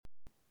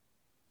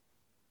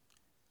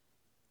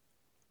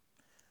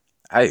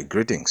Hi,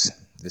 greetings.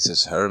 This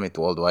is Hermit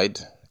Worldwide,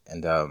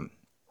 and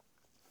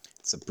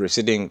it's a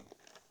proceeding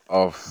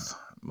of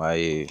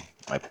my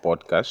my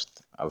podcast.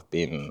 I've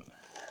been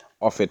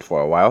off it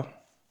for a while.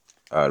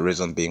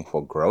 Reason being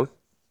for growth,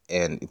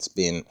 and it's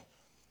been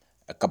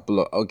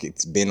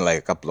it's been like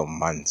a couple of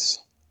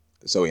months.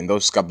 So in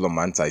those couple of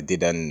months, I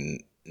did a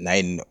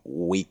 9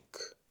 week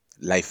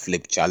life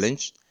flip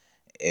challenge,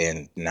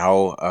 and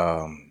now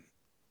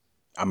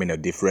I'm in a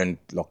different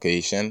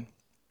location,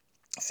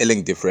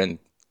 feeling different.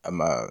 I'm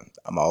a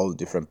whole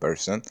different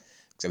person,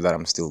 except that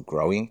I'm still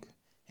growing,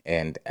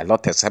 and a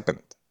lot has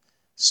happened.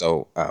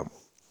 So there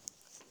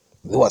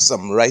was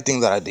some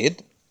writing that I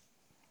did,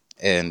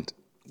 and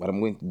what I'm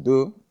going to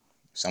do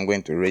is I'm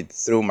going to read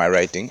through my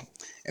writing,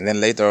 and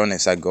then later on,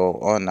 as I go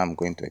on, I'm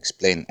going to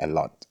explain a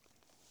lot.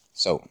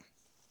 So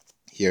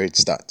here it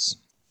starts.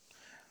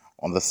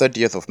 On the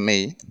 30th of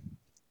May,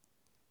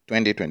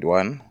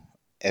 2021,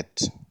 at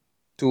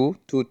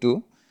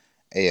 2:22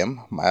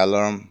 a.m., my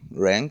alarm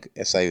rang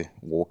as I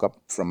woke up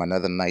from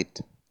another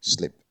night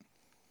sleep.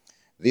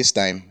 This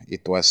time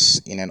it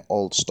was in an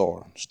old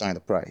store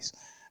enterprise.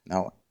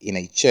 Now, in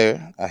a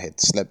chair I had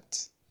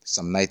slept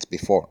some nights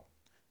before.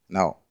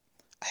 Now,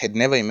 I had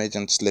never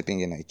imagined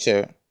sleeping in a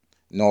chair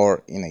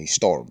nor in a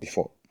store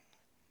before,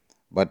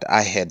 but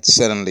I had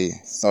suddenly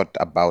thought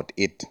about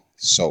it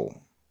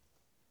so.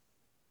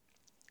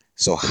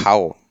 So,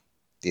 how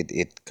did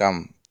it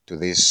come to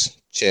this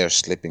chair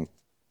sleeping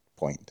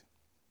point?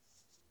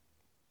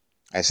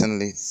 I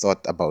suddenly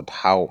thought about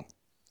how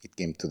it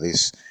came to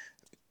this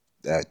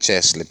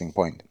chair sleeping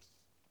point.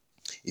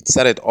 It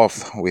started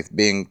off with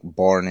being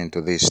born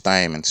into this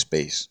time and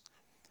space,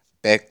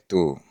 back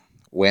to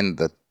when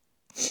the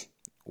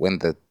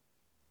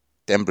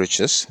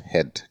temperatures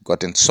had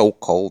gotten so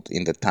cold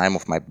in the time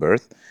of my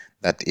birth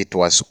that it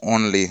was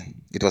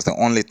the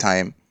only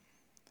time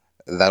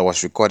that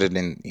was recorded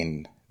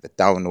in the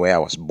town where I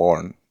was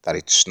born that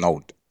it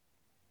snowed.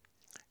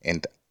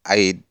 And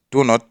I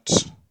do not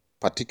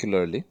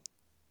particularly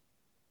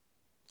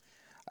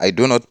I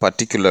do not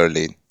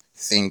particularly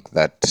think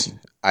that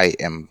I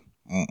am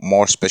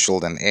more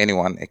special than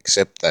anyone,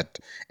 except that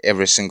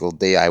every single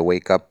day I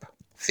wake up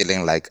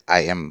feeling like I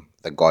am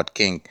the God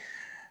King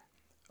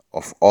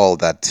of all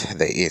that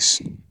there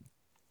is.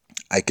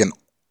 I can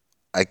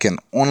I can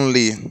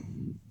only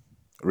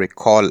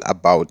recall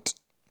about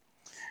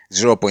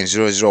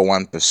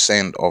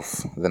 0.001%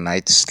 of the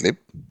night's sleep,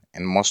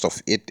 and most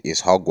of it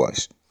is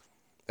hogwash.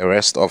 The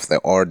rest of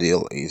the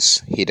ordeal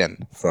is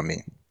hidden from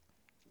me.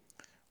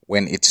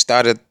 When it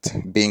started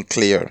being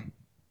clear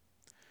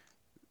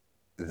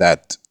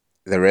that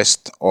the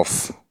rest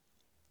of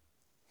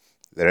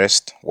the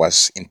rest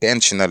was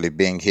intentionally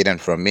being hidden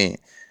from me,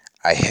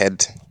 I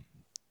had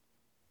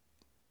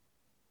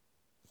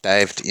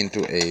dived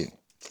into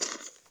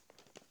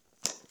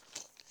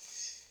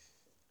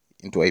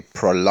a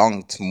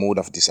prolonged mood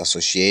of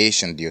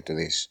disassociation due to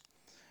this,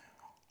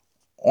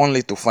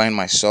 only to find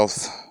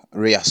myself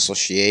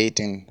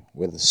reassociating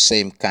with the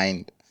same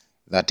kind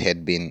that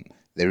had been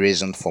the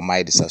reason for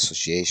my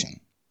disassociation.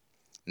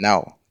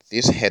 Now,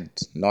 this had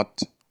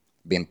not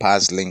been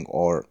puzzling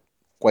or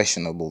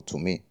questionable to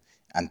me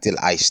until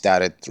I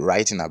started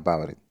writing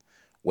about it.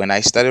 When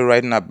I started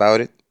writing about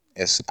it,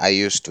 as I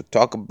used to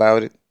talk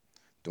about it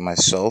to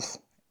myself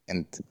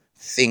and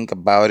think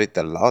about it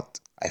a lot,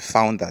 I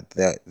found that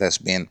there's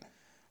been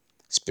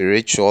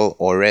spiritual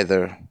or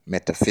rather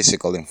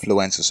metaphysical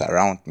influences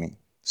around me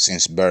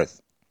since birth.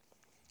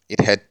 It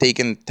had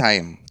taken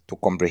time to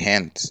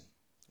comprehend.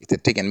 It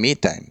had taken me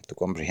time to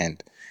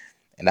comprehend,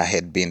 and I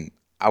had been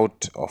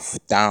out of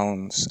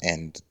towns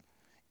and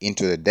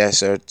into the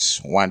deserts,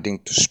 wanting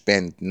to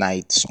spend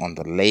nights on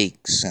the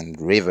lakes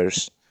and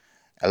rivers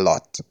a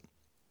lot.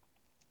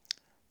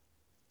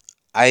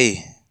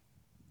 I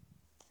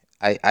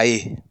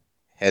I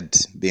had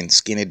been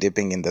skinny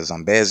dipping in the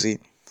Zambezi,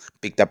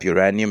 picked up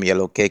uranium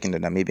yellow cake in the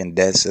Namibian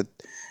desert,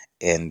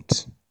 and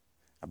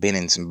I've been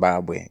in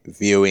Zimbabwe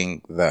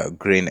viewing the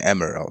green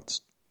emeralds,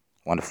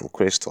 wonderful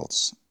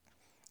crystals,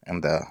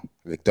 and the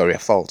Victoria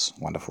Falls,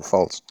 wonderful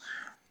falls.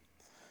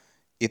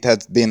 It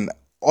had been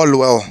all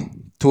well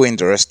too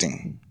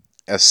interesting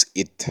as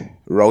it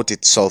wrote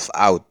itself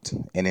out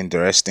an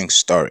interesting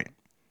story.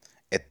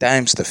 At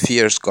times, the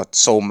fears got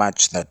so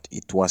much that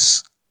it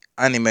was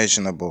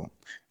unimaginable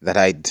that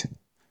I'd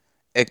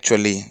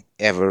actually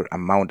ever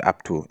amount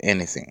up to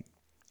anything,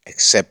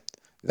 except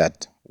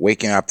that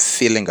waking up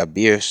feeling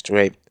abused,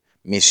 raped,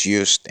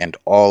 misused, and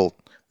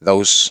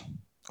those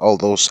all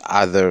those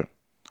other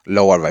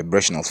lower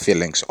vibrational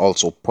feelings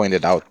also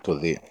pointed out to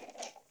the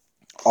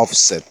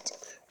offset,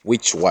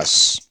 which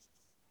was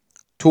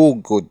too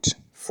good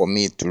for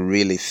me to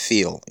really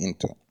feel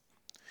into.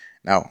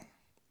 Now,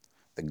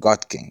 the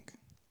God King.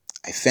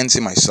 I fancy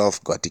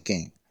myself God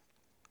King.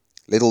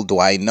 Little do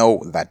I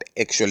know that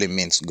actually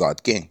means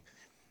God King.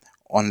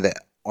 On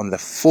the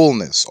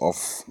fullness of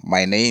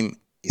my name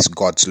is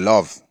God's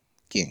love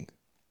King.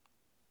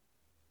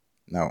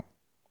 Now,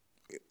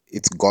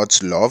 it's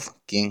God's love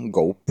King,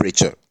 go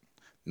preacher,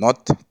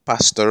 not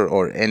pastor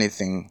or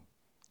anything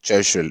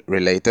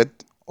related.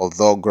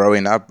 Although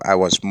growing up, I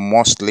was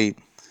mostly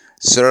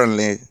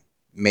certainly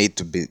made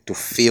to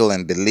feel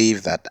and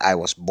believe that I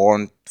was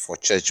born for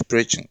church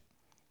preaching.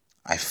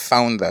 I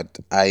found that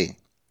I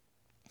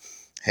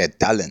had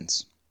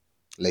talents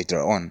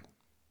later on.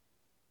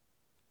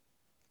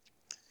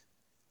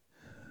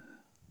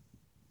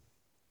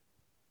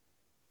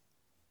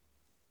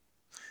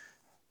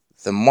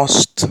 The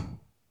most,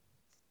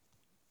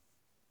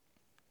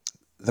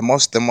 the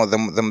most, the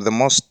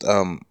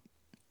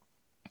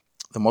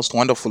most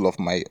wonderful of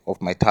my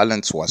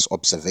talents was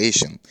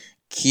observation,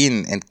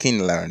 keen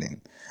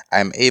learning. I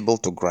am able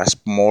to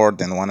grasp more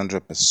than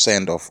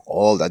 100% of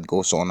all that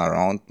goes on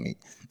around me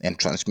and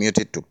transmute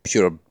it to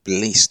pure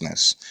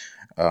blissness,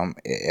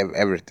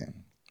 everything.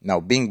 Now,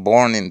 being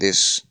born in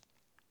this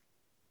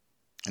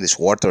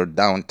watered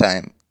down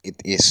time, it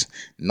is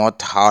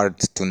not hard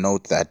to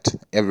note that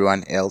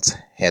everyone else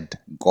had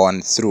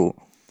gone through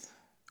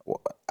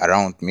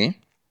around me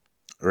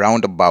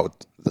round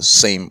about the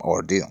same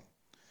ordeal.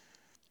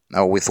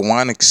 Now, with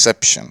one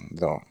exception,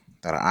 though,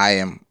 that I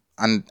am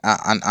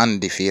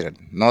undefeated.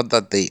 Not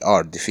that they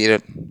are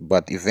defeated,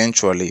 but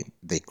eventually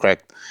they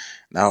cracked.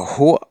 Now,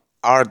 who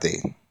are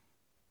they?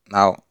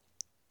 Now,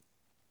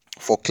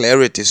 for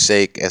clarity's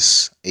sake,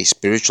 as a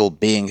spiritual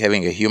being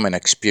having a human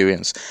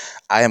experience,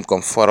 I am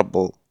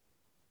comfortably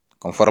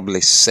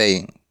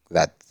saying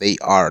that they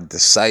are the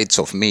sides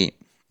of me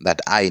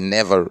that I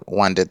never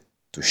wanted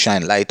to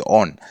shine light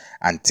on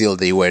until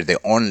they were the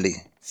only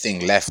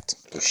thing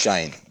left to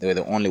shine. They were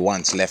the only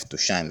ones left to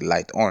shine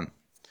light on.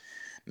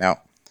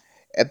 Now,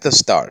 at the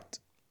start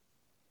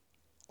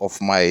of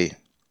my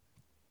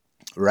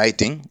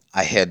writing,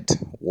 I had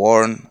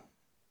worn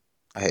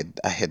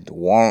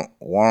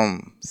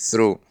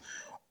through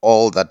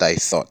all that I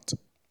thought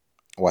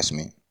was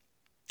me.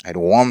 I had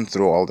worn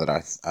through all that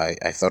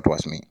I thought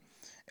was me.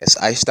 As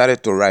I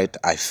started to write,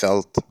 I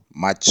felt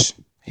much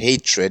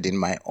hatred in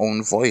my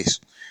own voice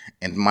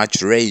and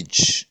much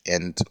rage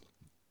and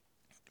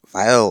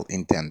vile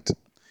intent.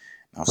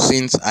 Now,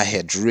 since I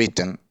had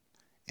written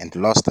and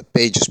lost the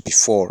pages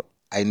before,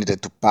 I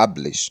needed to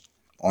publish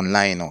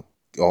online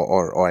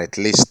or at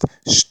least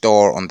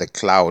store on the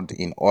cloud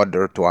in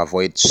order to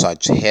avoid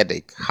such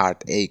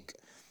heartache.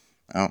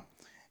 Now,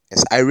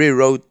 as I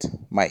rewrote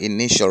my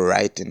initial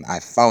writing, I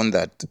found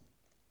that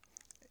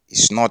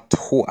it's not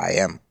who I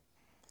am.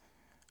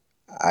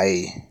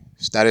 I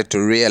started to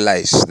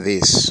realize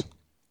this,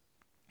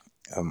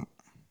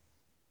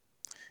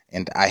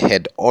 and I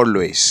had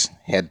always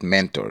had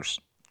mentors,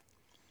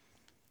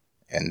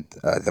 and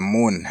the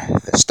moon,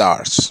 the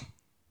stars,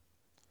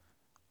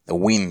 the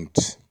wind,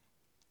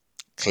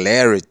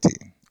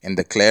 clarity, and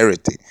the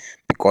clarity,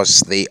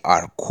 because they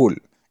are cool,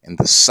 and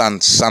the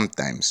sun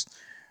sometimes.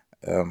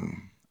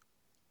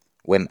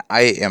 When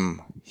I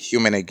am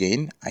human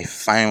again, I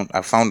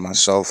found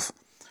myself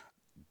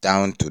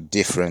I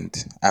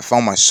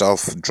found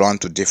myself drawn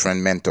to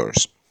different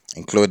mentors,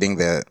 including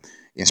the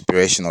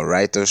inspirational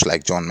writers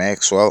like John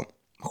Maxwell,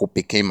 who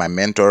became my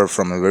mentor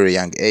from a very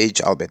young age,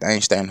 Albert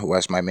Einstein, who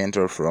was my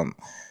mentor from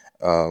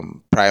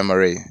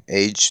primary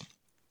age,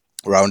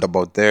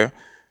 roundabout there,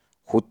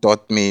 who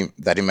taught me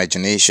that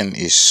imagination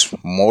is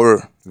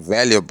more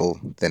valuable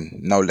than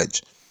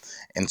knowledge,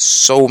 and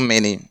so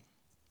many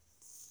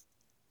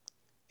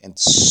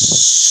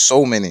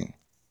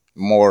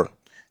more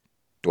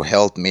to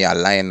help me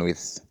align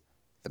with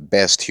the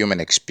best human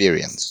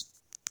experience.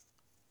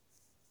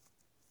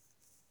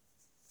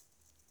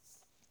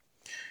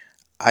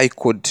 I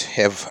could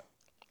have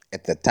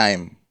at the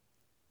time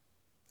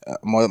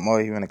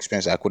more human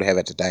experience I could have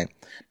at the time.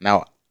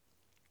 Now,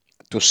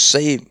 to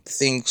say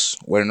things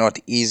were not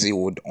easy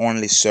would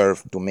only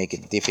serve to make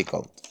it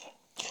difficult.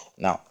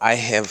 Now, I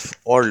have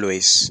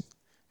always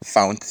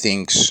found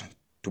things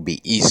to be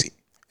easy,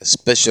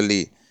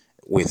 especially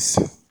with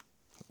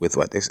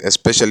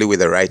especially with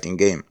the writing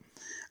game.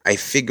 I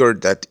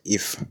figured that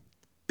if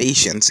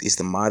patience is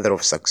the mother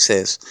of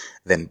success,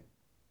 then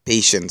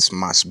patience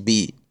must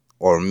be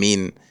or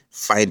mean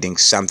finding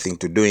something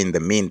to do in the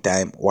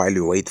meantime while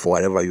you wait for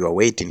whatever you are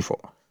waiting for,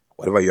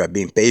 whatever you are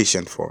being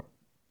patient for.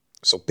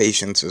 So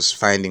patience is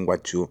finding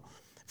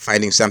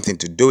something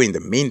to do in the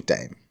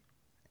meantime.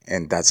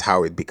 And that's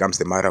how it becomes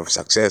the matter of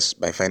success.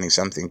 By finding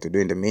something to do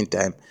in the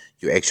meantime,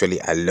 you actually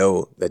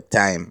allow the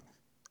time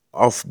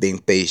of being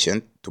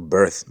patient to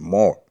birth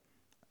more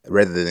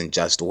rather than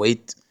just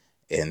wait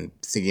and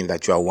thinking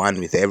that you are one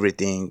with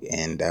everything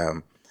and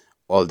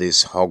all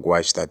this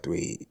hogwash that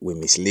we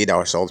mislead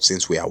ourselves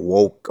since we are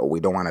woke. We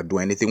don't want to do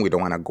anything. We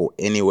don't want to go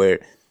anywhere.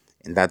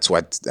 And that's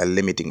what's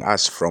limiting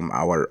us from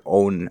our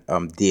own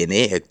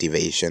DNA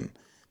activation.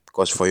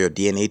 Because for your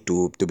DNA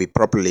to be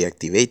properly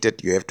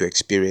activated, you have to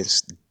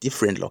experience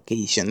different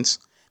locations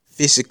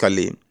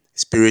physically,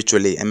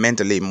 spiritually, and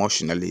mentally,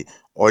 emotionally.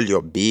 All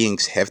your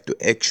beings have to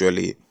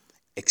actually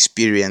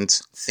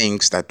experience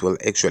things that will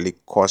actually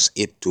cause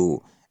it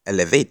to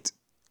elevate.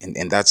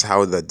 And that's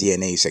how the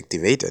DNA is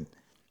activated.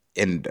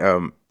 And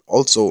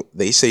also,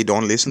 they say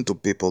don't listen to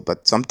people,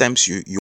 but sometimes you